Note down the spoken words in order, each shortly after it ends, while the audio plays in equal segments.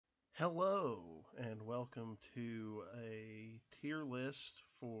Hello, and welcome to a tier list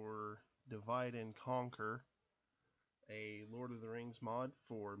for Divide and Conquer, a Lord of the Rings mod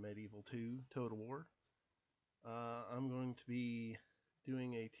for Medieval 2 Total War. I'm going to be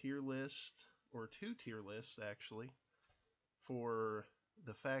doing a tier list, or two tier lists actually, for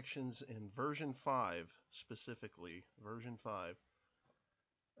the factions in version 5, specifically, version 5.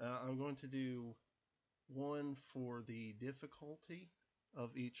 I'm going to do one for the difficulty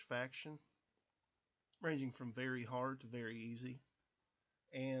of each faction, ranging from very hard to very easy.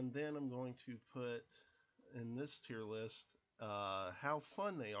 And then I'm going to put in this tier list how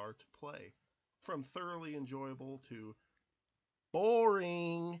fun they are to play, from thoroughly enjoyable to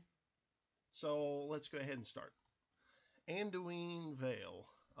boring. So let's go ahead and start. Anduin Vale.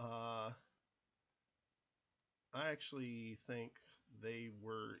 I actually think they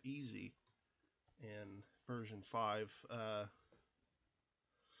were easy in version 5.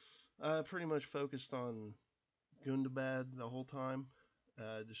 I pretty much focused on Gundabad the whole time.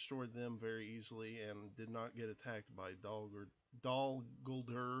 Destroyed them very easily and did not get attacked by Dol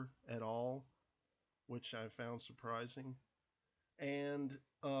Guldur at all, which I found surprising. And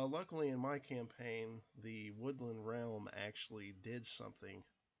luckily in my campaign, the Woodland Realm actually did something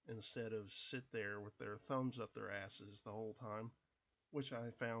instead of sit there with their thumbs up their asses the whole time, which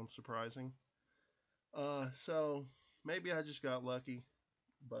I found surprising. So maybe I just got lucky,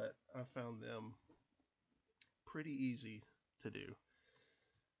 but I found them pretty easy to do.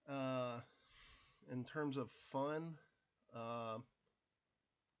 In terms of fun, I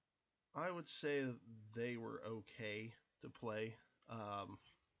would say they were okay to play. I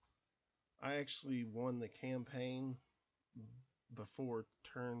actually won the campaign before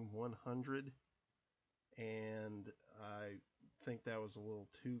turn 100, and I think that was a little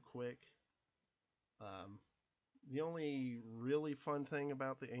too quick. The only really fun thing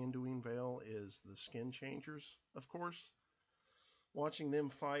about the Anduin Vale is the skin changers, of course. Watching them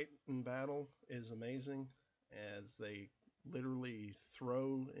fight in battle is amazing, as they literally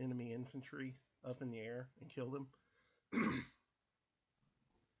throw enemy infantry up in the air and kill them.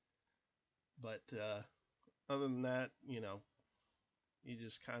 But other than that, you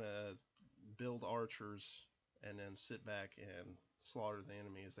just kind of build archers and then sit back and slaughter the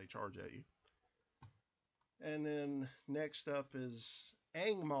enemy as they charge at you. And then next up is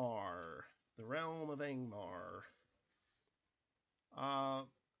Angmar, the realm of Angmar. I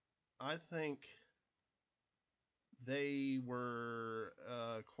think they were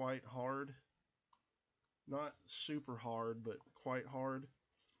quite hard. Not super hard, but quite hard.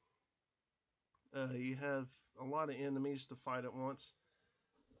 You have a lot of enemies to fight at once.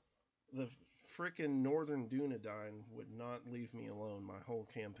 The frickin' Northern Dunedain would not leave me alone my whole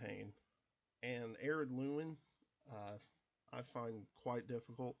campaign. And Arid Luin, I find quite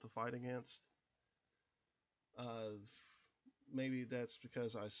difficult to fight against. Maybe that's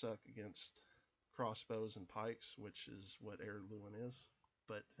because I suck against crossbows and pikes, which is what Arid Luin is.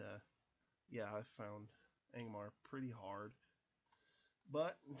 But yeah, I found Angmar pretty hard.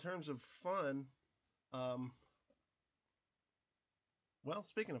 But in terms of fun, well,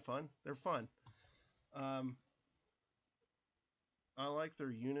 speaking of fun, they're fun. I like their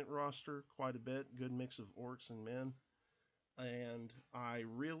unit roster quite a bit. Good mix of orcs and men. And I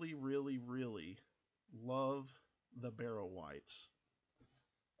really, really, really love the Barrow Wights.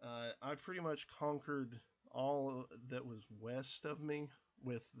 I pretty much conquered all that was west of me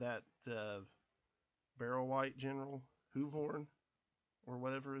with that Barrow Wight general, Hoovorn, or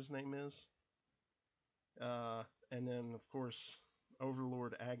whatever his name is. And then, of course,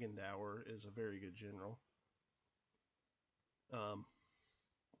 Overlord Agendour is a very good general.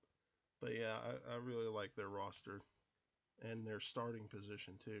 But yeah, I really like their roster and their starting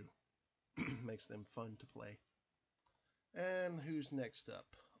position too. Makes them fun to play. And who's next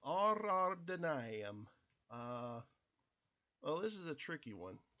up? Aurardanayam. Well, this is a tricky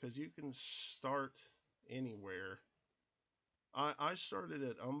one because you can start anywhere. I started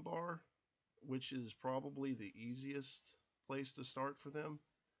at Umbar, which is probably the easiest place to start for them.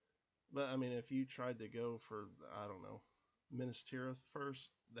 But I mean, if you tried to go for, I don't know, Minas Tirith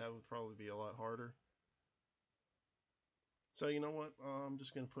first, that would probably be a lot harder. So you know what? I'm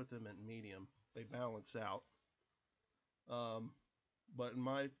just going to put them at medium. They balance out. But in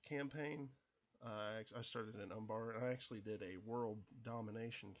my campaign, I started in Umbar, and I actually did a world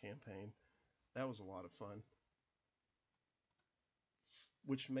domination campaign. That was a lot of fun,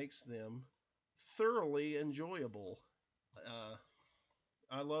 which makes them thoroughly enjoyable.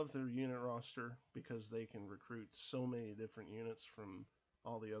 I love their unit roster because they can recruit so many different units from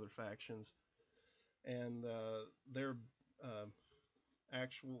all the other factions, and their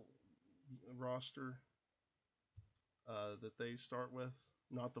actual roster that they start with,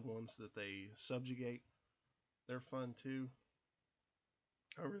 not the ones that they subjugate. They're fun too.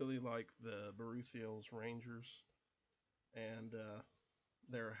 I really like the Baruthiel's Rangers and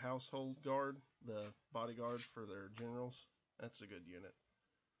their household guard, the bodyguard for their generals. That's a good unit.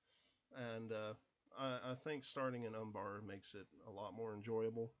 And I think starting in Umbar makes it a lot more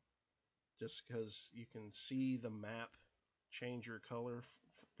enjoyable, just because you can see the map change your color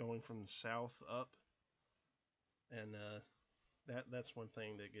going from the south up, and that's one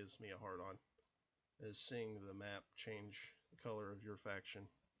thing that gives me a hard on, is seeing the map change the color of your faction.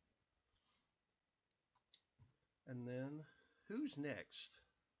 And then, who's next?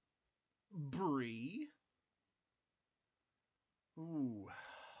 Bree. Ooh.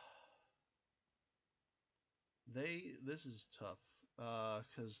 This is tough,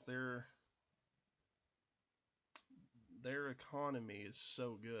 because their economy is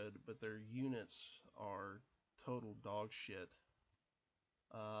so good, but their units are total dog shit.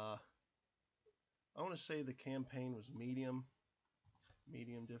 I want to say the campaign was medium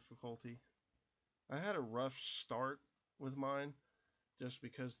difficulty. I had a rough start with mine, just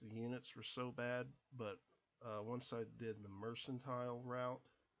because the units were so bad, but once I did the mercantile route,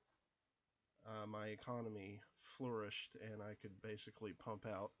 my economy flourished, and I could basically pump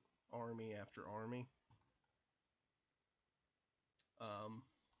out army after army.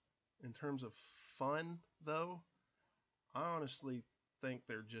 In terms of fun, though, I honestly think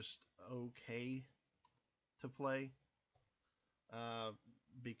they're just okay to play,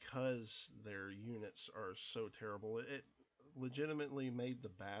 because their units are so terrible. It legitimately made the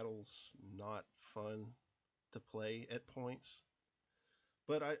battles not fun to play at points.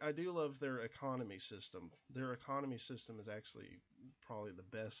 But I do love their economy system. Their economy system is actually probably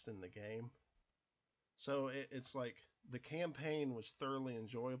the best in the game. So it's like the campaign was thoroughly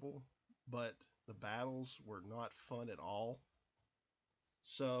enjoyable, but the battles were not fun at all.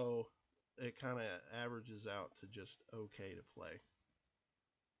 So it kind of averages out to just okay to play.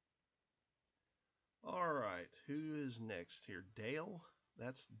 All right, who is next here? Dale?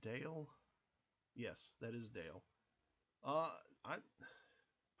 That's Dale? Yes, that is Dale. Uh, I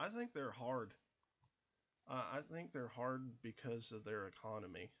I think they're hard. I think they're hard because of their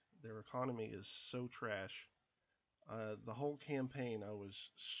economy. Their economy is so trash. The whole campaign, I was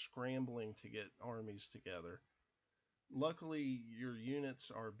scrambling to get armies together. Luckily, your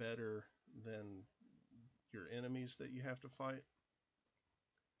units are better than your enemies that you have to fight,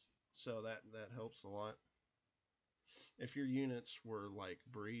 so that helps a lot. If your units were like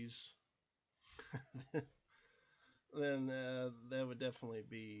Breeze, then that would definitely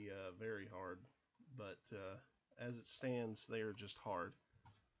be very hard. But as it stands, they are just hard.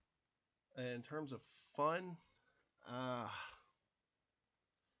 In terms of fun, uh,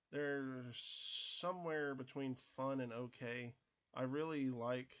 they're somewhere between fun and okay. I really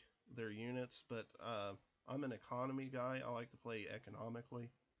like their units, but I'm an economy guy. I like to play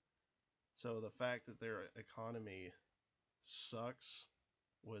economically. So the fact that their economy sucks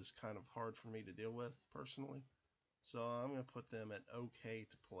was kind of hard for me to deal with personally. So I'm going to put them at okay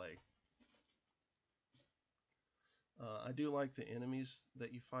to play. I do like the enemies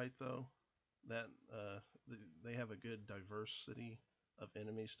that you fight, though. That they have a good diversity of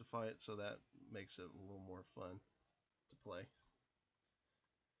enemies to fight, so that makes it a little more fun to play.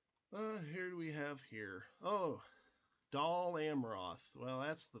 Here do we have here? Oh, Dal Amroth. Well,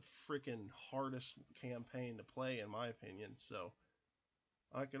 that's the freaking hardest campaign to play, in my opinion. So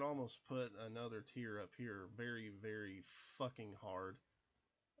I could almost put another tier up here. Very, very fucking hard.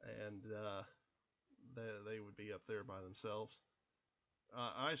 And they would be up there by themselves.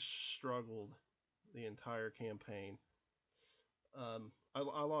 I struggled the entire campaign. I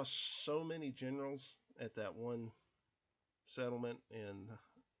lost so many generals at that one settlement in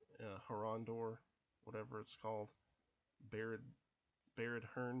Harondor, whatever it's called, Barad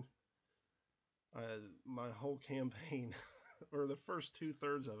Hearn. My whole campaign, or the first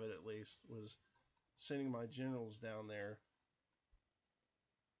 2/3 of it at least, was sending my generals down there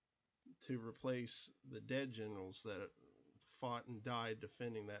to replace the dead generals that fought and died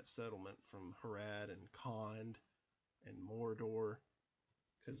defending that settlement from Harad and Khand and Mordor,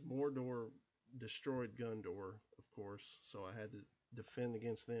 because Mordor destroyed Gondor, of course, so I had to defend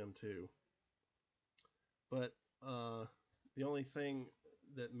against them too. But the only thing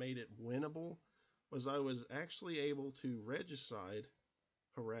that made it winnable was I was actually able to regicide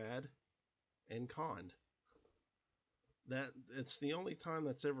Harad and Khand. It's the only time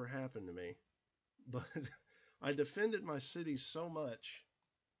that's ever happened to me. But I defended my city so much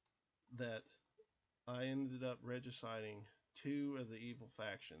that I ended up regiciding two of the evil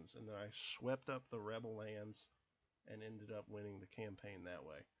factions, and then I swept up the rebel lands and ended up winning the campaign that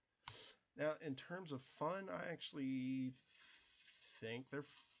way. Now, in terms of fun, I actually think they're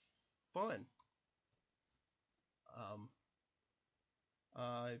fun.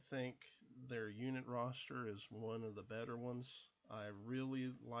 I think their unit roster is one of the better ones. I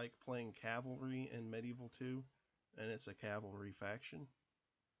really like playing cavalry in Medieval 2, and it's a cavalry faction.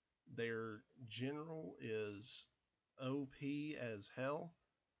 Their general is OP as hell.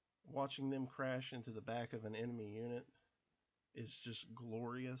 Watching them crash into the back of an enemy unit is just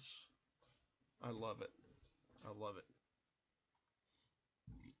glorious. I love it. I love it.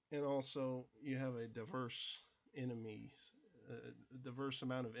 And also, you have a diverse diverse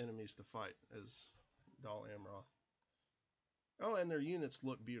amount of enemies to fight as Dal Amroth. Oh, and their units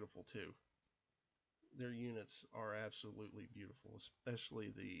look beautiful too. Their units are absolutely beautiful,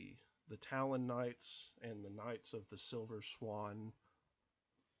 especially the Talon Knights and the Knights of the Silver Swan.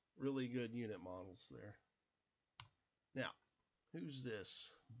 Really good unit models there. Now, who's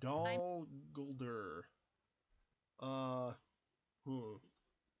this? Dal Guldur. Uh, hmm.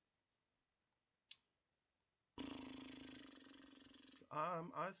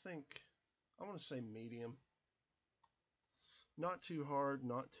 I think I want to say medium. Not too hard,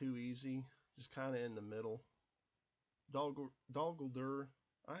 not too easy, just kind of in the middle. Dal Guldur.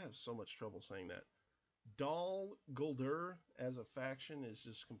 I have so much trouble saying that. Dal Guldur as a faction is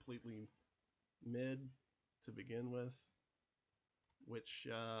just completely mid to begin with, which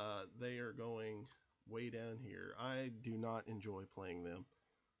they are going way down here. I do not enjoy playing them.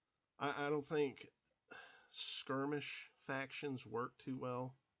 I don't think skirmish factions work too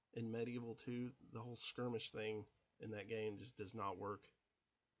well in Medieval 2. The whole skirmish thing in that game just does not work.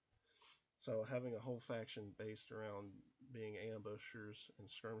 So having a whole faction based around being ambushers and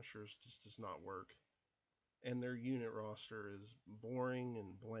skirmishers just does not work. And their unit roster is boring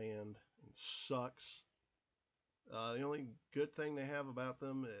and bland and sucks. The only good thing they have about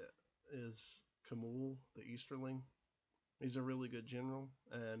them is Kamul, the Easterling. He's a really good general,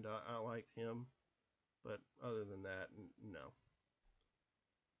 and I liked him. But other than that, no.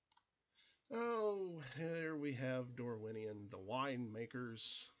 Oh, here we have Dorwinian, the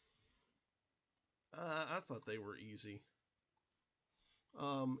winemakers. I thought they were easy.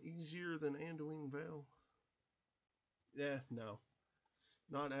 Easier than Anduin Vale? Yeah, no.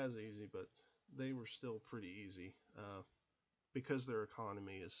 Not as easy, but they were still pretty easy. Because their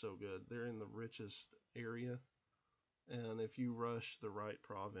economy is so good. They're in the richest area. And if you rush the right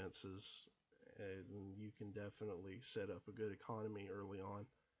provinces, you can definitely set up a good economy early on.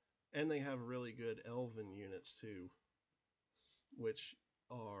 And they have really good elven units too, which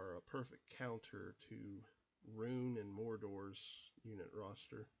are a perfect counter to Rune and Mordor's unit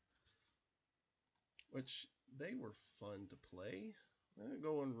roster, which they were fun to play.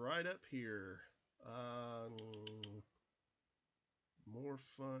 Going right up here. More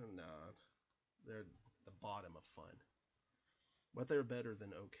fun? Nah, they're the bottom of fun. But they're better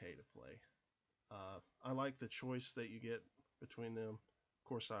than okay to play. I like the choice that you get between them. Of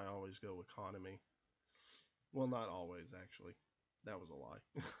course, I always go economy. Well, not always, actually. That was a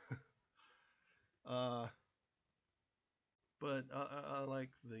lie. But I like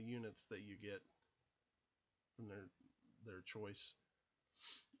the units that you get from their choice,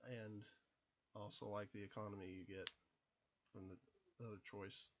 and also like the economy you get from the other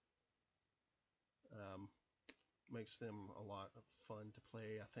choice. Makes them a lot of fun to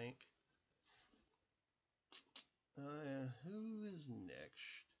play, I think. Who is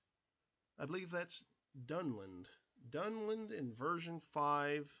next? I believe that's Dunland. Dunland in version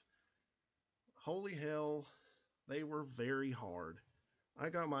 5. Holy hell, they were very hard. I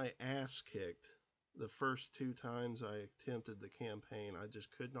got my ass kicked the first 2 times I attempted the campaign. I just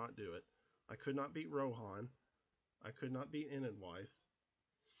could not do it. I could not beat Rohan. I could not beat Enenwythe.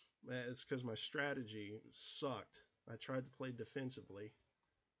 It's because my strategy sucked. I tried to play defensively.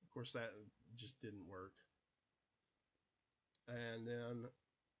 Of course, that just didn't work. And then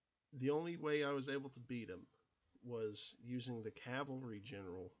the only way I was able to beat him was using the cavalry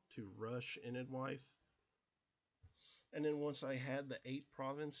general to rush Enenwythe. And then once I had the 8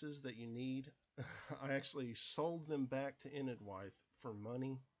 provinces that you need, I actually sold them back to Enenwythe for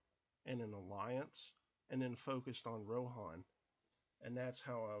money and an alliance, and then focused on Rohan. And that's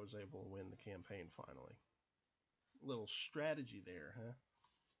how I was able to win the campaign finally. Little strategy there, huh?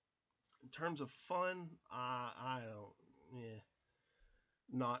 In terms of fun, I don't,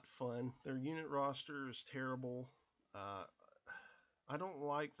 not fun. Their unit roster is terrible. I don't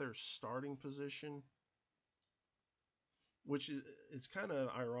like their starting position. which is it's kind of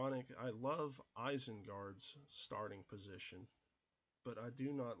ironic. I love Isengard's starting position, but I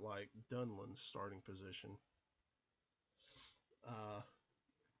do not like Dunland's starting position. Uh,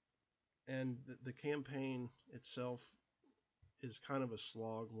 and the campaign itself is kind of a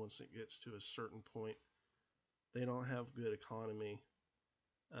slog once it gets to a certain point. They don't have good economy.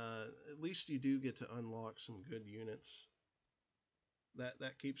 At least you do get to unlock some good units.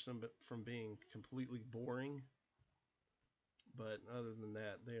 That keeps them from being completely boring. But other than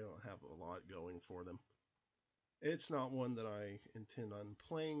that, they don't have a lot going for them. It's not one that I intend on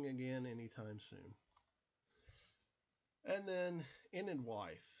playing again anytime soon. And then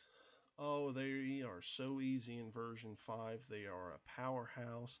Wythe. Oh, they are so easy in version 5. They are a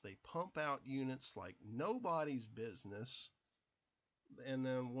powerhouse. They pump out units like nobody's business. And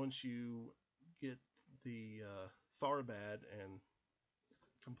then once you get the Tharbad and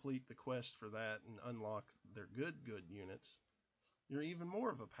complete the quest for that and unlock their good units, you're even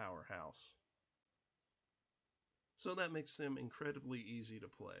more of a powerhouse. So that makes them incredibly easy to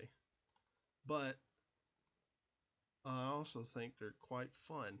play. But I also think they're quite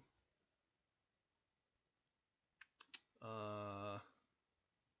fun. Uh,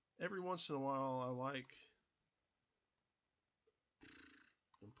 every once in a while, I like,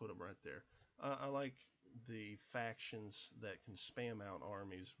 and put them right there. I like the factions that can spam out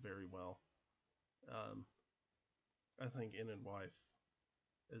armies very well. Um, I think Wythe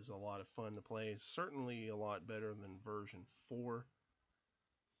is a lot of fun to play. Certainly a lot better than version 4.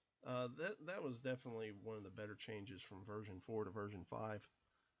 That was definitely one of the better changes from version 4 to version 5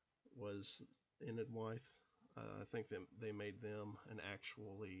 was Wythe. I think that they made them an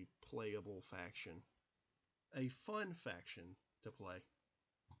actually playable faction. A fun faction to play.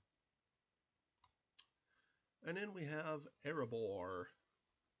 And then we have Erebor.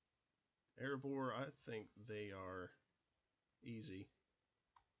 Erebor, I think they are easy.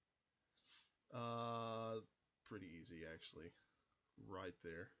 Pretty easy, actually. Right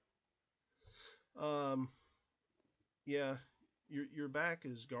there. Yeah, your back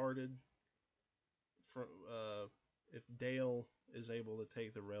is guarded from if Dale is able to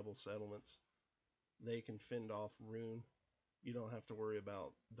take the rebel settlements, they can fend off Rune. You don't have to worry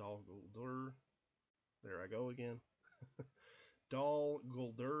about Dal Guldur. There I go again. Dal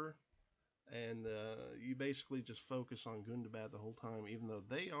Guldur. And you basically just focus on Gundabad the whole time, even though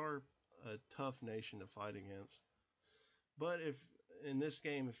they are a tough nation to fight against. But if in this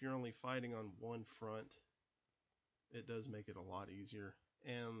game, if you're only fighting on one front, it does make it a lot easier.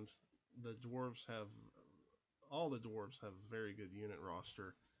 And the dwarves have all the dwarves have a very good unit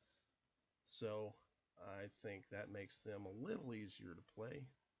roster, so I think that makes them a little easier to play.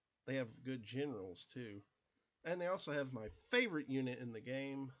 They have good generals too, and they also have my favorite unit in the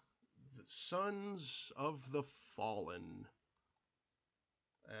game, the Sons of the Fallen.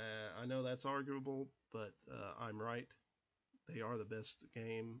 I know that's arguable, but I'm right. They are the best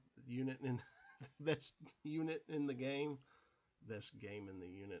game unit in best unit in the game. Best game in the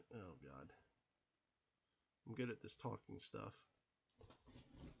unit. Oh god. I'm good at this talking stuff.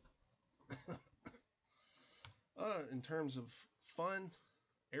 In terms of fun,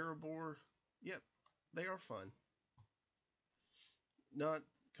 Erebor, yep, they are fun. Not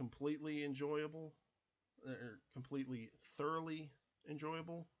completely enjoyable, or completely thoroughly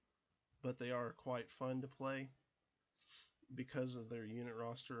enjoyable, but they are quite fun to play because of their unit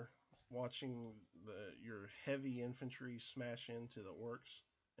roster. Watching your heavy infantry smash into the orcs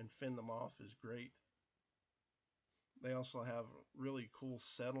and fend them off is great. They also have really cool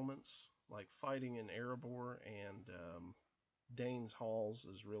settlements, like fighting in Erebor and Dane's Halls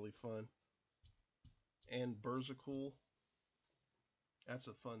is really fun. And Berzakul, that's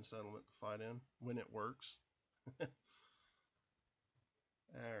a fun settlement to fight in when it works.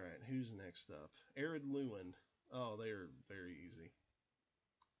 Alright, who's next up? Arid Lewin. Oh, they are very easy.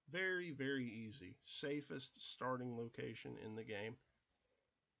 Very easy. Safest starting location in the game.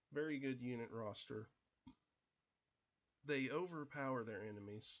 Very good unit roster. They overpower their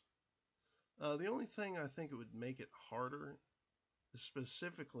enemies. The only thing I think it would make it harder,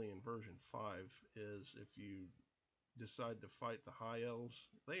 specifically in version 5, is if you decide to fight the High Elves.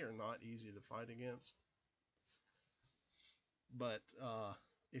 They are not easy to fight against. But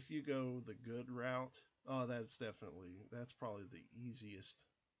if you go the good route, oh, that's probably the easiest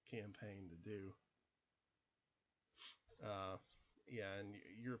campaign to do. Yeah, and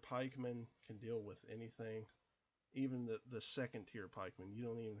your pikemen can deal with anything. Even the second tier pikemen. You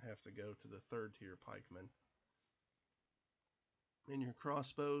don't even have to go to the third tier pikemen. And your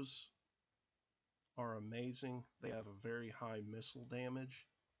crossbows are amazing. They have a very high missile damage.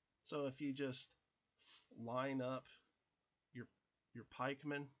 So if you just line up your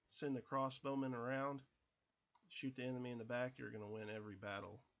pikemen, send the crossbowmen around, shoot the enemy in the back, you're going to win every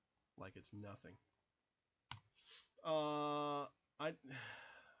battle like it's nothing. I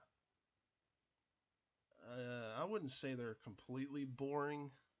wouldn't say they're completely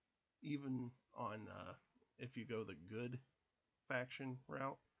boring, even on if you go the good faction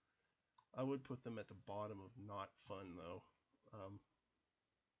route. I would put them at the bottom of not fun, though.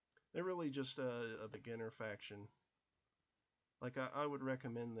 They're really just a beginner faction. Like, I would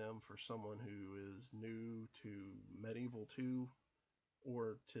recommend them for someone who is new to Medieval 2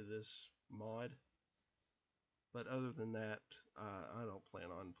 or to this mod. But other than that, I don't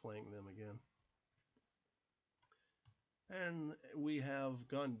plan on playing them again. And we have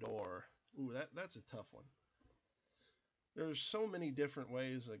Gundor. Ooh, that's a tough one. There's so many different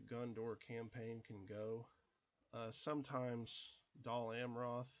ways a Gundor campaign can go. Sometimes Dal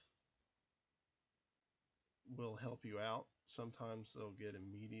Amroth will help you out. Sometimes they'll get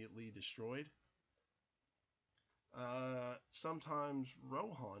immediately destroyed. Sometimes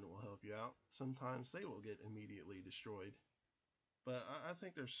Rohan will help you out. Sometimes they will get immediately destroyed. But I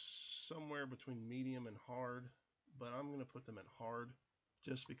think they're somewhere between medium and hard. But I'm going to put them at hard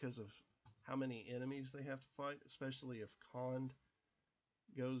just because of how many enemies they have to fight, especially if Khand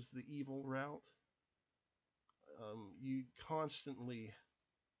goes the evil route. You constantly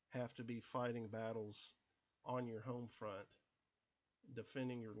have to be fighting battles on your home front,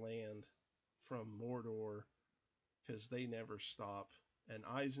 defending your land from Mordor, because they never stop, and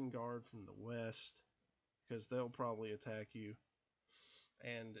Isengard from the west, because they'll probably attack you,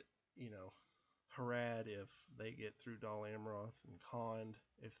 and, you know, Harad if they get through Dal Amroth, and Khand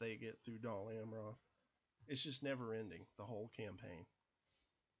if they get through Dal Amroth. It's just never ending, the whole campaign.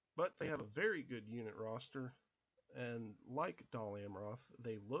 But they have a very good unit roster, and like Dal Amroth,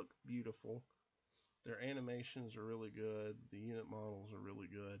 they look beautiful. Their animations are really good. The unit models are really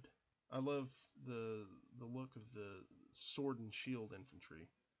good. I love the look of the sword and shield infantry,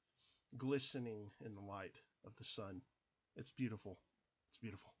 glistening in the light of the sun. It's beautiful. It's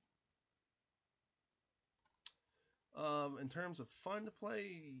beautiful. In terms of fun to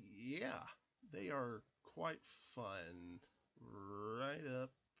play, yeah, they are quite fun. Right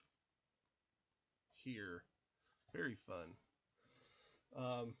up here. Very fun.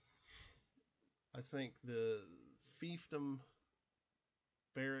 I think the fiefdom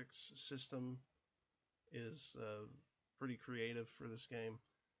barracks system is pretty creative for this game.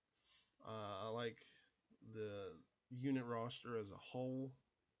 I like the unit roster as a whole.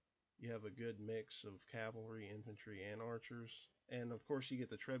 You have a good mix of cavalry, infantry, and archers. And of course you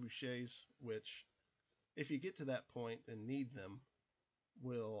get the trebuchets, which, if you get to that point and need them,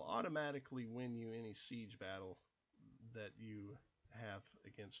 will automatically win you any siege battle that you have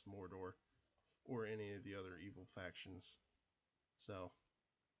against Mordor or any of the other evil factions. So,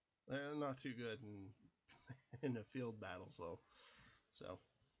 they're not too good in the field battles, though. So,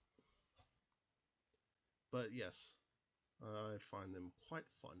 but yes, I find them quite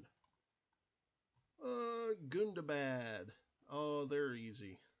fun. Gundabad. Oh, they're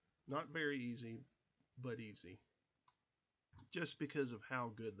easy. Not very easy, but easy. Just because of how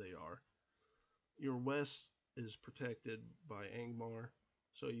good they are. Your west is protected by Angmar,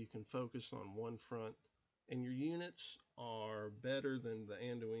 so you can focus on one front. And your units are better than the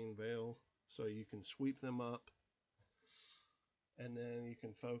Anduin Vale, so you can sweep them up. And then you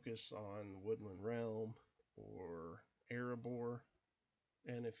can focus on Woodland Realm or Erebor.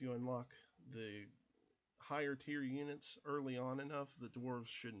 And if you unlock the higher tier units early on enough, the dwarves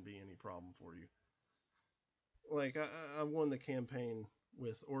shouldn't be any problem for you. Like, I won the campaign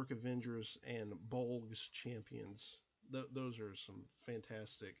with Orc Avengers and Bolg's Champions. Those are some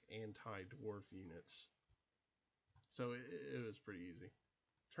fantastic anti-dwarf units. So it was pretty easy.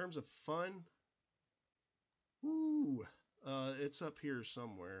 In terms of fun, it's up here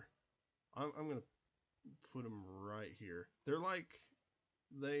somewhere. I'm going to put them right here.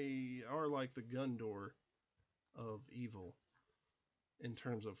 They are like the Gundor of evil in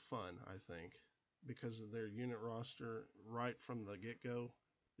terms of fun, I think, because of their unit roster right from the get-go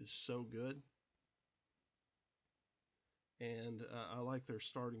is so good. And I like their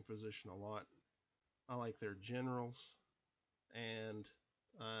starting position a lot. I like their generals, and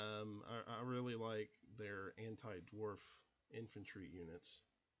I really like their anti-dwarf infantry units.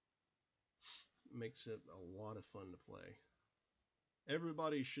 Makes it a lot of fun to play.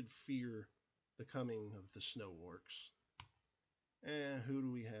 Everybody should fear the coming of the snow orcs. And who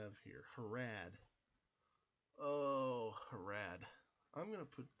do we have here? Harad. Oh, Harad. I'm going to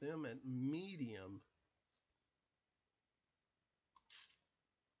put them at medium.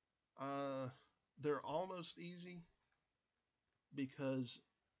 They're almost easy. because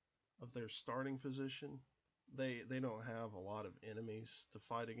of their starting position. They don't have a lot of enemies to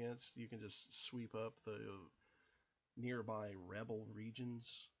fight against. You can just sweep up the nearby rebel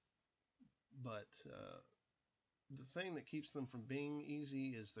regions. But the thing that keeps them from being easy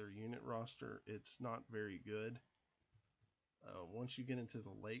is their unit roster. It's not very good. Once you get into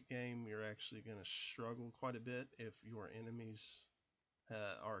the late game, you're actually going to struggle quite a bit if your enemies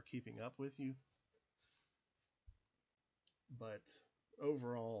are keeping up with you. But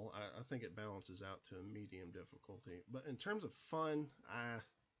overall, I think it balances out to a medium difficulty. But in terms of fun, I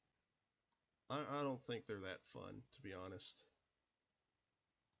don't think they're that fun, to be honest.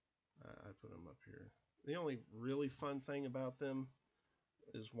 I put them up here. The only really fun thing about them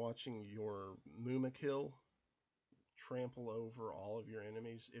is watching your Mumakill trample over all of your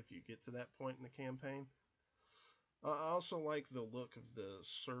enemies if you get to that point in the campaign. I also like the look of the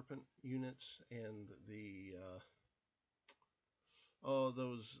serpent units and the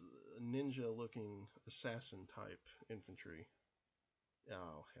those ninja looking assassin type infantry.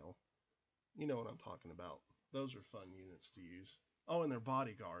 Oh hell, you know what I'm talking about. Those are fun units to use. Oh, and their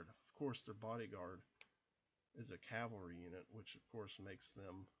bodyguard. Of course, their bodyguard is a cavalry unit, which of course makes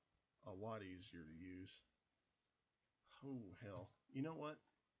them a lot easier to use. Oh hell, you know what?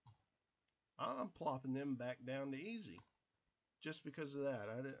 I'm plopping them back down to easy just because of that.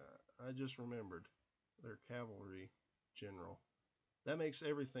 I just remembered their cavalry general. That makes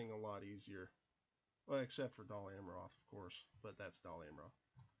everything a lot easier. Well, except for Dal Amroth, of course, but that's Dal Amroth.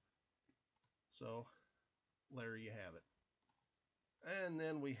 So, there you have it. And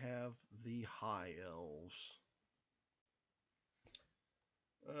then we have the High Elves.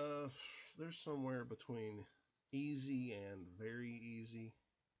 They're somewhere between easy and very easy.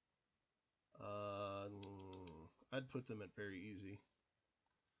 I'd put them at very easy.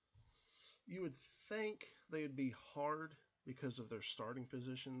 You would think they would be hard because of their starting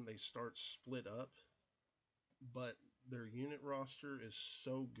position. They start split up, but their unit roster is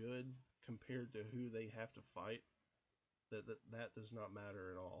so good compared to who they have to fight that does not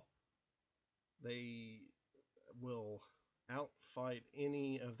matter at all. They will outfight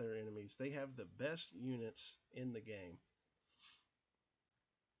any of their enemies. They have the best units in the game.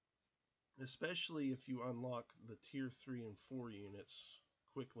 Especially if you unlock the tier 3 and 4 units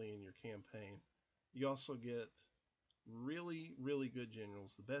quickly in your campaign. You also get really, really good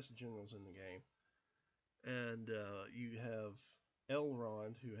generals, the best generals in the game. And you have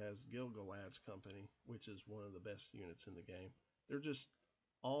Elrond, who has Gilgalad's company, which is one of the best units in the game. They're just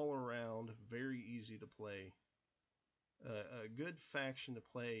all around very easy to play. A good faction to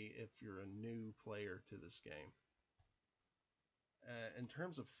play if you're a new player to this game. In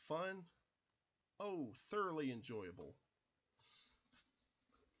terms of fun, thoroughly enjoyable.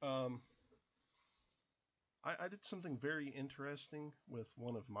 I did something very interesting with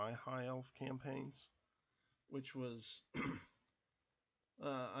one of my High Elf campaigns, which was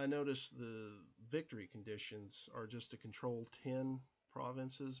I noticed the victory conditions are just to control 10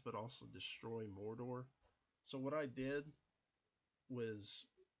 provinces, but also destroy Mordor. So what I did was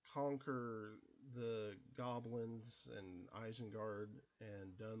conquer the Goblins and Isengard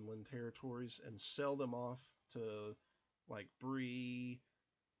and Dunlin territories and sell them off to like Bree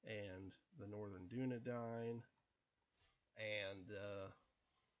and the Northern Dunedain and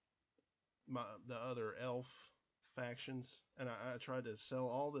the other elf factions. And I tried to sell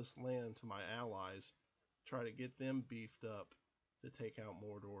all this land to my allies, try to get them beefed up to take out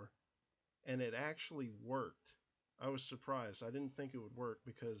Mordor. And it actually worked. I was surprised. I didn't think it would work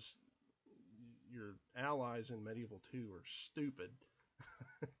because your allies in Medieval 2 are stupid.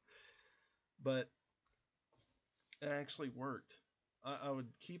 But it actually worked. I would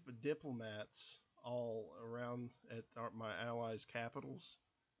keep diplomats all around at my allies' capitals.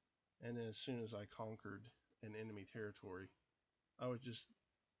 And then as soon as I conquered an enemy territory, I would just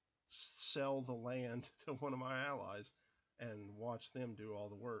sell the land to one of my allies and watch them do all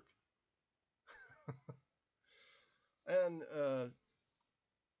the work. And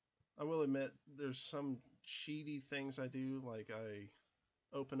I will admit, there's some cheaty things I do, like I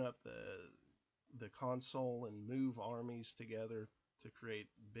open up the console and move armies together to create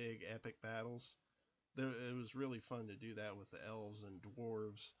big epic battles. It was really fun to do that with the elves and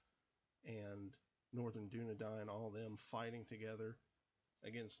dwarves and Northern Dunedain, all of them fighting together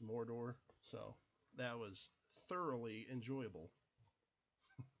against Mordor. So that was thoroughly enjoyable.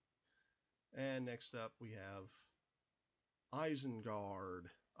 And next up we have Isengard.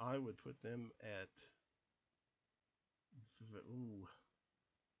 I would put them at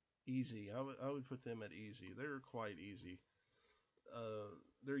easy. I would put them at easy. They're quite easy.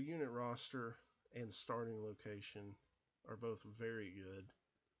 Their unit roster and starting location are both very good.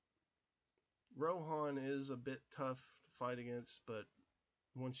 Rohan is a bit tough to fight against, but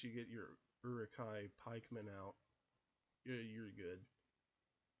once you get your Urukai pikemen out, you're good.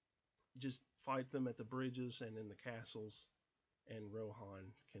 Just fight them at the bridges and in the castles, and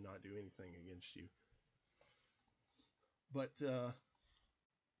Rohan cannot do anything against you. But in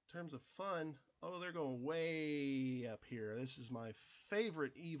terms of fun, oh, they're going way up here. This is my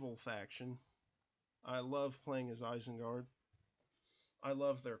favorite evil faction. I love playing as Isengard. I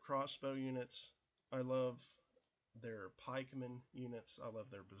love their crossbow units. I love their pikemen units. I love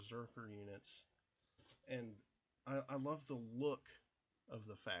their berserker units. And I love the look of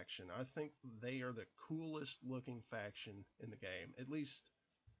the faction. I think they are the coolest looking faction in the game. At least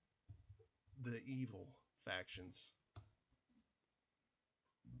the evil factions.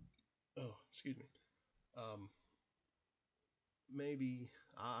 Oh, excuse me. Maybe,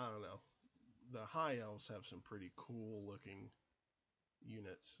 I don't know. The High Elves have some pretty cool looking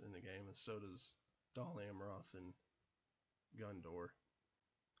units in the game, and so does Dol Amroth and Gundor.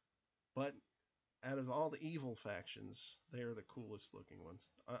 But out of all the evil factions, they are the coolest looking ones.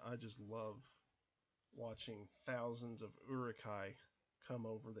 I just love watching thousands of Urukai come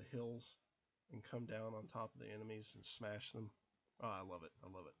over the hills and come down on top of the enemies and smash them. Oh, I love it. I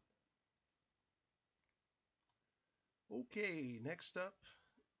love it. Okay, next up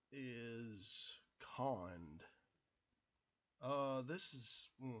is Khand. This is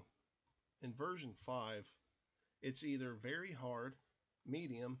in version 5. It's either very hard,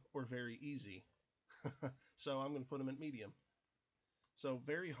 medium, or very easy. So I'm going to put them at medium. So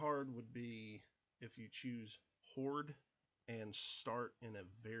very hard would be if you choose Horde and start in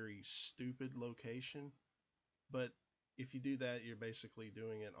a very stupid location. But if you do that, you're basically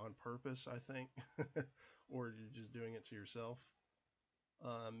doing it on purpose, I think. Or you're just doing it to yourself.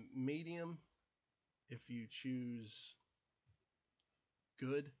 Medium, if you choose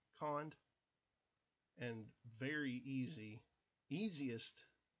good Khand. And very easy. Easiest.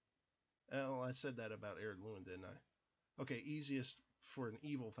 Oh, I said that about Erd Luin, didn't I? Okay, easiest for an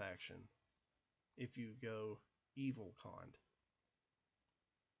evil faction if you go evil Khand.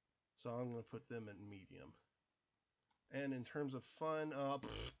 So I'm going to put them at medium. And in terms of fun,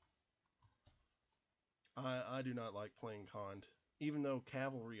 I do not like playing Khand. Even though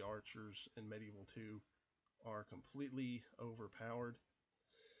cavalry archers in Medieval 2 are completely overpowered,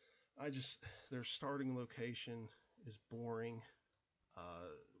 their starting location is boring,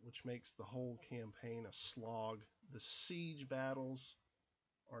 which makes the whole campaign a slog. The siege battles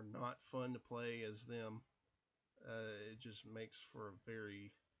are not fun to play as them. It just makes for a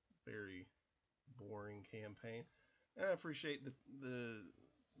very, very boring campaign. And I appreciate the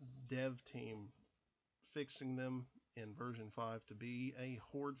dev team fixing them in version 5 to be a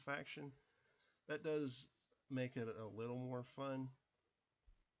Horde faction. That does make it a little more fun.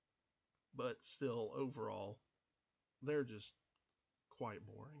 But still, overall, they're just quite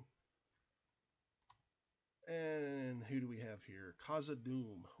boring. And who do we have here?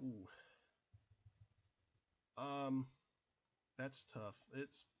 Khazad-dûm. Ooh. That's tough.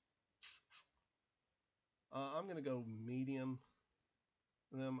 I'm gonna go medium.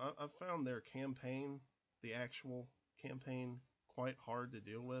 I found their campaign, the actual campaign, quite hard to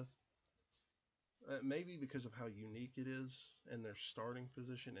deal with. Maybe because of how unique it is and their starting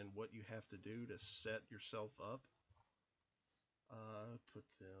position and what you have to do to set yourself up. Put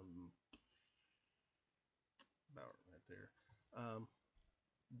them about right there.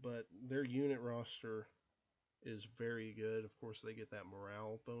 But their unit roster is very good. Of course, they get that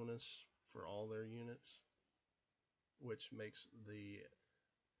morale bonus for all their units, which makes the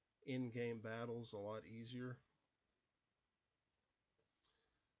in-game battles a lot easier.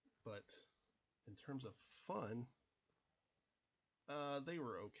 But in terms of fun, they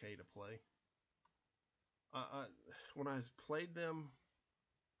were okay to play. When I played them,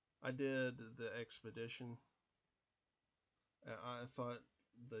 I did the expedition. I thought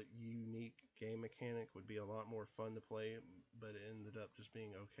the unique game mechanic would be a lot more fun to play, but it ended up just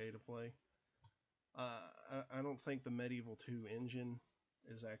being okay to play. I don't think the Medieval 2 engine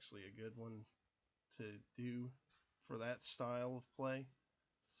is actually a good one to do for that style of play.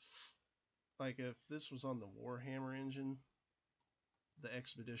 Like if this was on the Warhammer engine, the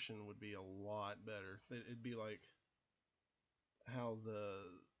expedition would be a lot better. It'd be like how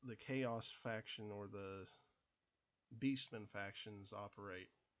the Chaos faction or the Beastmen factions operate.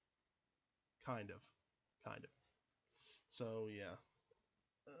 Kind of. So yeah,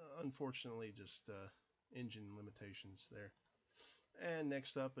 unfortunately, just engine limitations there. And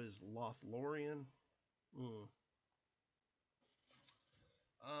next up is Lothlorien.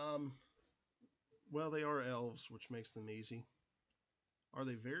 Well, they are elves, which makes them easy. Are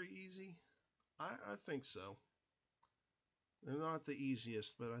they very easy? I think so. They're not the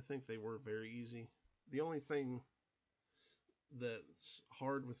easiest, but I think they were very easy. The only thing that's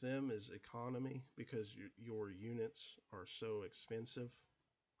hard with them is economy because your units are so expensive.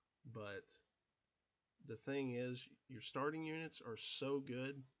 But the thing is, your starting units are so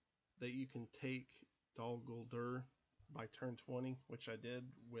good that you can take Dol Guldur by turn 20, which I did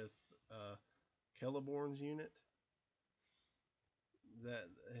with Celeborn's unit. That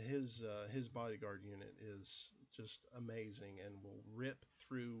his bodyguard unit is just amazing and will rip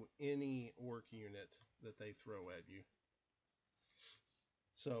through any orc unit that they throw at you.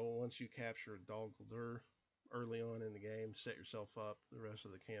 So once you capture Dol Guldur early on in the game, set yourself up. The rest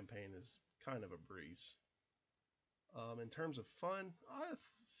of the campaign is kind of a breeze. In terms of fun, I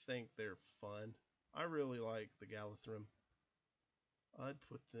think they're fun. I really like the Galathrim. I'd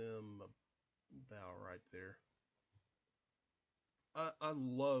put them about right there. I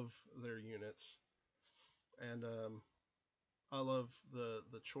love their units, and I love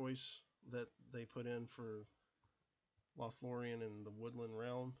the choice that they put in for Lothlorien and the Woodland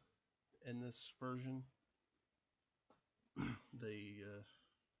Realm in this version. the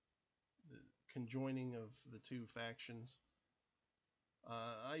conjoining of the two factions.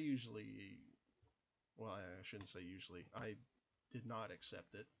 I usually, well, I shouldn't say usually. I did not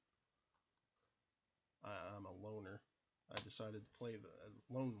accept it. I'm a loner. I decided to play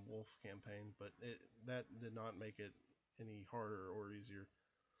the Lone Wolf campaign, but that did not make it any harder or easier.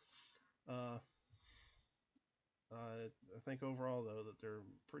 I think overall, though, that they're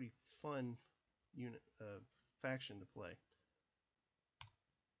a pretty fun unit faction to play.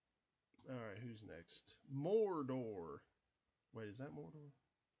 All right, who's next? Mordor. Wait, is that Mordor?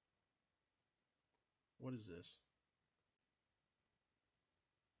 What is this?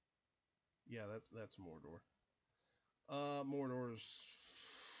 Yeah, that's Mordor. Mordor's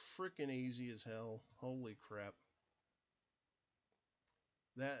freaking easy as hell. Holy crap.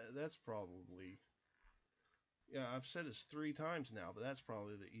 That's probably, yeah, I've said this 3 times now, but that's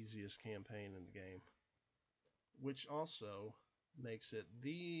probably the easiest campaign in the game. Which also makes it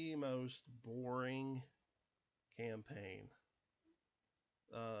the most boring campaign.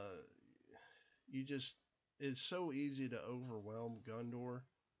 It's so easy to overwhelm Gondor,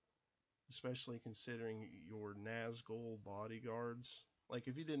 especially considering your Nazgul bodyguards. Like,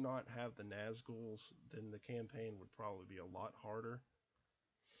 if you did not have the Nazguls, then the campaign would probably be a lot harder.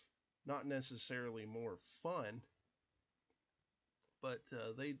 Not necessarily more fun, but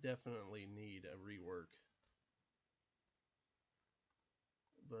they definitely need a rework.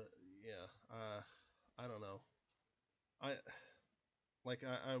 But yeah, I don't know. I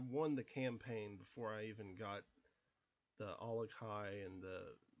won the campaign before I even got the Olaghai and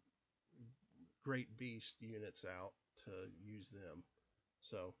the Great Beast units out to use them.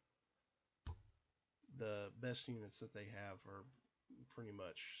 So the best units that they have are pretty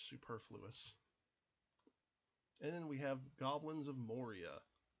much superfluous. And then we have Goblins of Moria.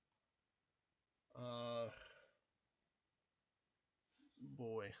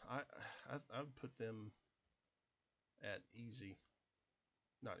 Boy, I'd put them at easy,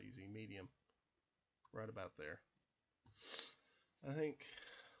 not easy, medium, right about there. I think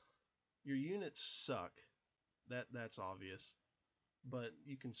your units suck. That's obvious. But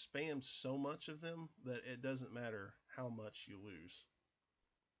you can spam so much of them that it doesn't matter how much you lose.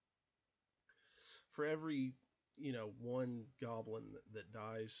 For every, one goblin that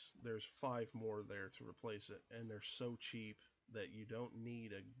dies, there's 5 more there to replace it, and they're so cheap that you don't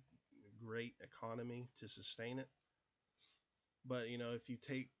need a great economy to sustain it. But, if you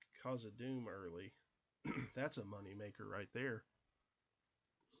take Cause of Doom early, that's a moneymaker right there.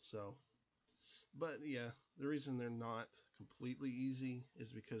 So, but yeah, the reason they're not completely easy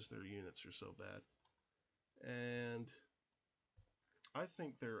is because their units are so bad. And I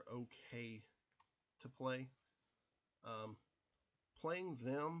think they're okay to play. Playing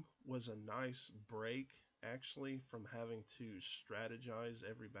them was a nice break, actually, from having to strategize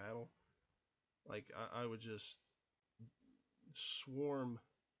every battle. Like, I would just swarm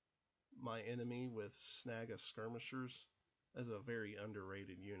my enemy with Snaga skirmishers. As a very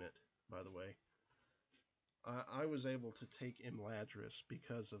underrated unit, by the way. I was able to take Imladris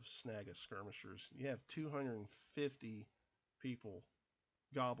because of Snaga skirmishers. You have 250 people,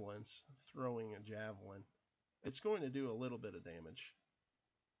 goblins, throwing a javelin. It's going to do a little bit of damage.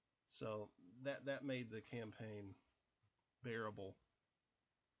 So that made the campaign bearable.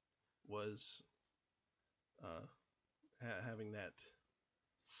 Was having that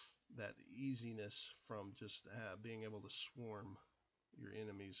easiness from just being able to swarm your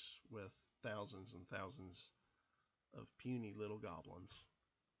enemies with thousands and thousands of puny little goblins.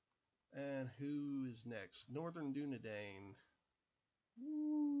 And who is next? Northern Dunedain.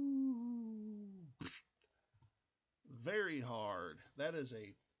 Very hard. That is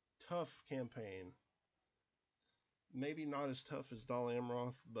a tough campaign. Maybe not as tough as Dal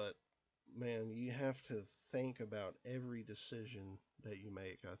Amroth, but man, you have to think about every decision that you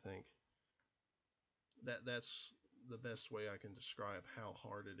make, I think. That's the best way I can describe how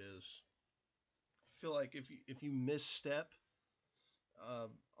hard it is. I feel like if you misstep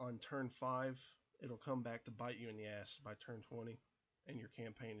on turn 5, it'll come back to bite you in the ass by turn 20, and your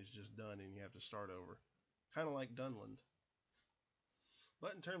campaign is just done and you have to start over. Kind of like Dunland.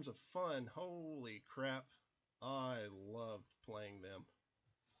 But in terms of fun, holy crap, I loved playing them.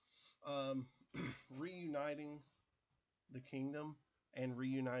 Reuniting the kingdom and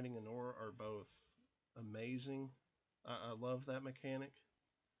reuniting Anora are both amazing. I love that mechanic.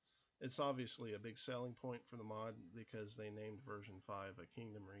 It's obviously a big selling point for the mod because they named version 5 a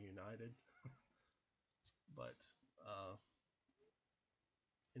Kingdom Reunited. But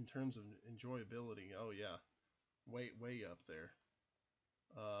in terms of enjoyability, oh yeah, way up there.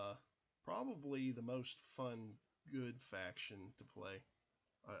 Probably the most fun, good faction to play.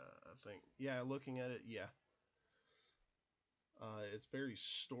 I think. Yeah, looking at it, yeah. It's very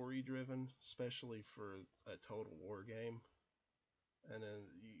story driven, especially for a Total War game. And then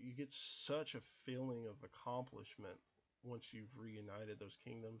you get such a feeling of accomplishment once you've reunited those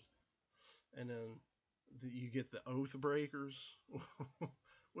kingdoms. And then you get the Oath Breakers,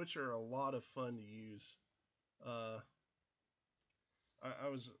 which are a lot of fun to use. I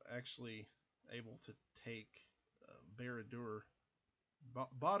was actually able to take Baradur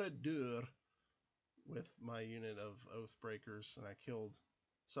with my unit of Oath Breakers, and I killed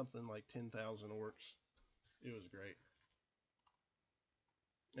something like 10,000 orcs. It was great.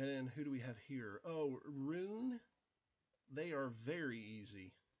 And then who do we have here? Oh, Rune. They are very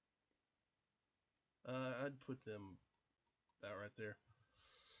easy. I'd put them about right there.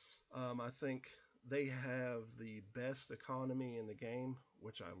 I think they have the best economy in the game,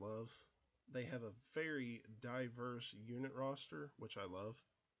 which I love. They have a very diverse unit roster, which I love.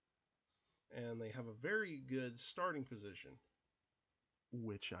 And they have a very good starting position,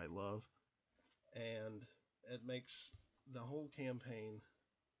 which I love. And it makes the whole campaign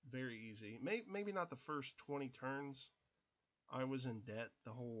very easy. Maybe not the first 20 turns. I was in debt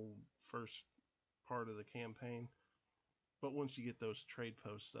the whole first part of the campaign. But once you get those trade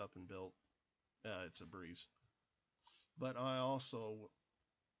posts up and built, it's a breeze. But I also,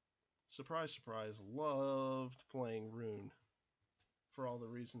 surprise, surprise, loved playing Rune for all the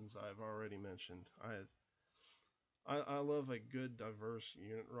reasons I've already mentioned. I love a good, diverse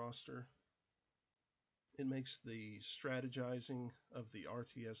unit roster. It makes the strategizing of the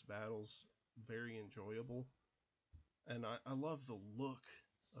RTS battles very enjoyable. And I love the look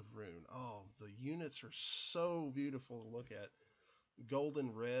of Rune. Oh, the units are so beautiful to look at.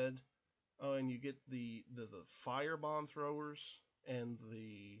 Golden red. Oh, and you get the fire bomb throwers and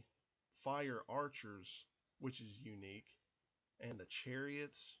the fire archers, which is unique. And the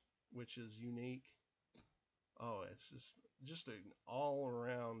chariots, which is unique. Oh, it's just an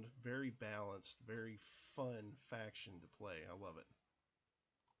all-around, very balanced, very fun faction to play. I love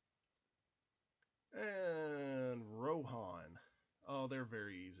it. And Rohan. Oh, they're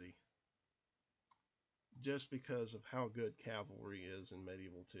very easy. Just because of how good cavalry is in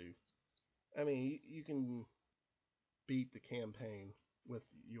Medieval 2. I mean, you can beat the campaign with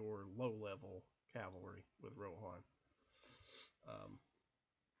your low-level cavalry with Rohan.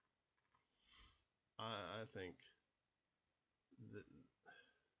 I think that,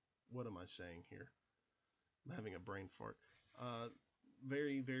 what am I saying here? I'm having a brain fart.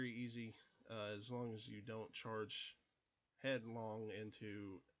 Very, very easy, as long as you don't charge headlong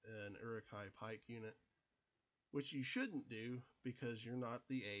into an Urukai Pike unit, which you shouldn't do because you're not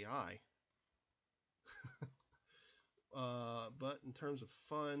the AI. But in terms of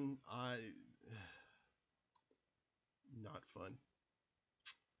fun, not fun.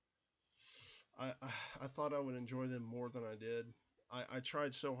 I thought I would enjoy them more than I did. I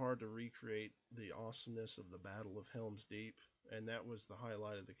tried so hard to recreate the awesomeness of the Battle of Helm's Deep, and that was the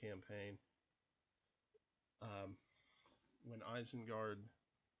highlight of the campaign. When Isengard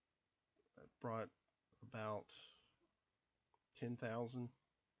brought about 10,000,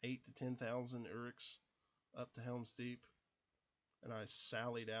 8 to 10,000 Uruks up to Helm's Deep, and I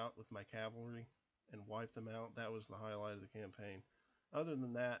sallied out with my cavalry and wiped them out. That was the highlight of the campaign. Other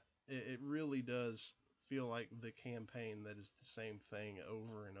than that, it really does feel like the campaign that is the same thing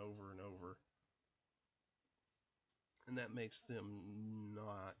over and over and over. and that makes them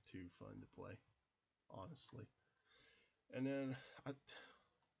not too fun to play, honestly. And then I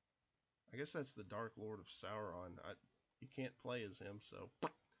guess that's the Dark Lord of Sauron. You can't play as him, so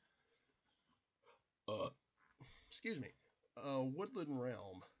uh, excuse me. Woodland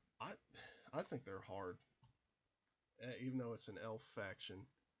Realm. I I think they're hard, even though it's an elf faction.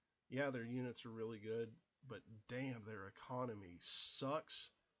 Yeah, their units are really good, but damn, their economy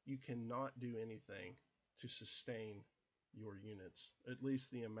sucks. You cannot do anything to sustain your units, at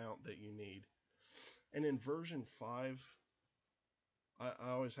least the amount that you need. And in version 5, I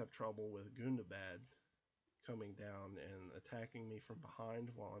always have trouble with Gundabad coming down and attacking me from behind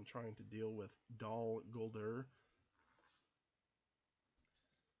while I'm trying to deal with Dal Guldur.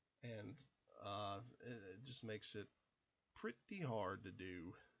 And it just makes it pretty hard to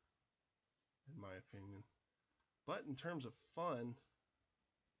do, in my opinion. But in terms of fun,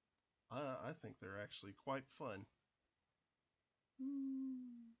 I think they're actually quite fun.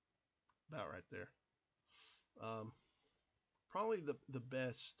 About right there. Probably the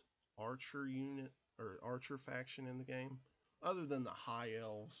best archer unit or archer faction in the game, other than the high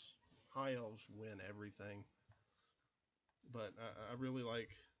elves. High elves win everything. But I really like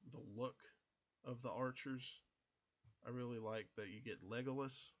the look of the archers. I really like that you get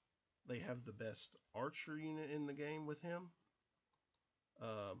Legolas. They have the best archer unit in the game with him,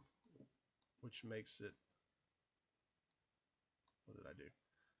 which makes it. What did I do?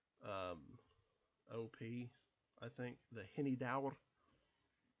 OP, I think. The Hinidauer.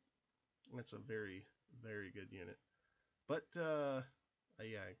 That's a very, very good unit. But, yeah,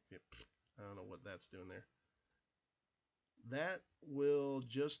 I don't know what that's doing there. That will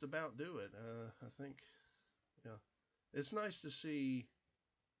just about do it. I think, yeah. It's nice to see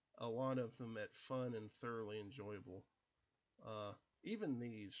a lot of them at fun and thoroughly enjoyable. Even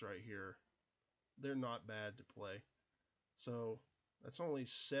these right here, they're not bad to play. So that's only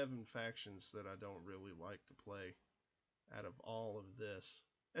 7 factions that I don't really like to play out of all of this.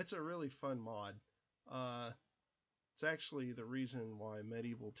 It's a really fun mod. It's actually the reason why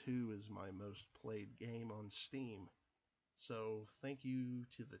Medieval 2 is my most played game on Steam. So thank you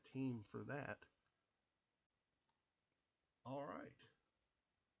to the team for that. All right.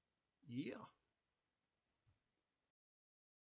 Yeah.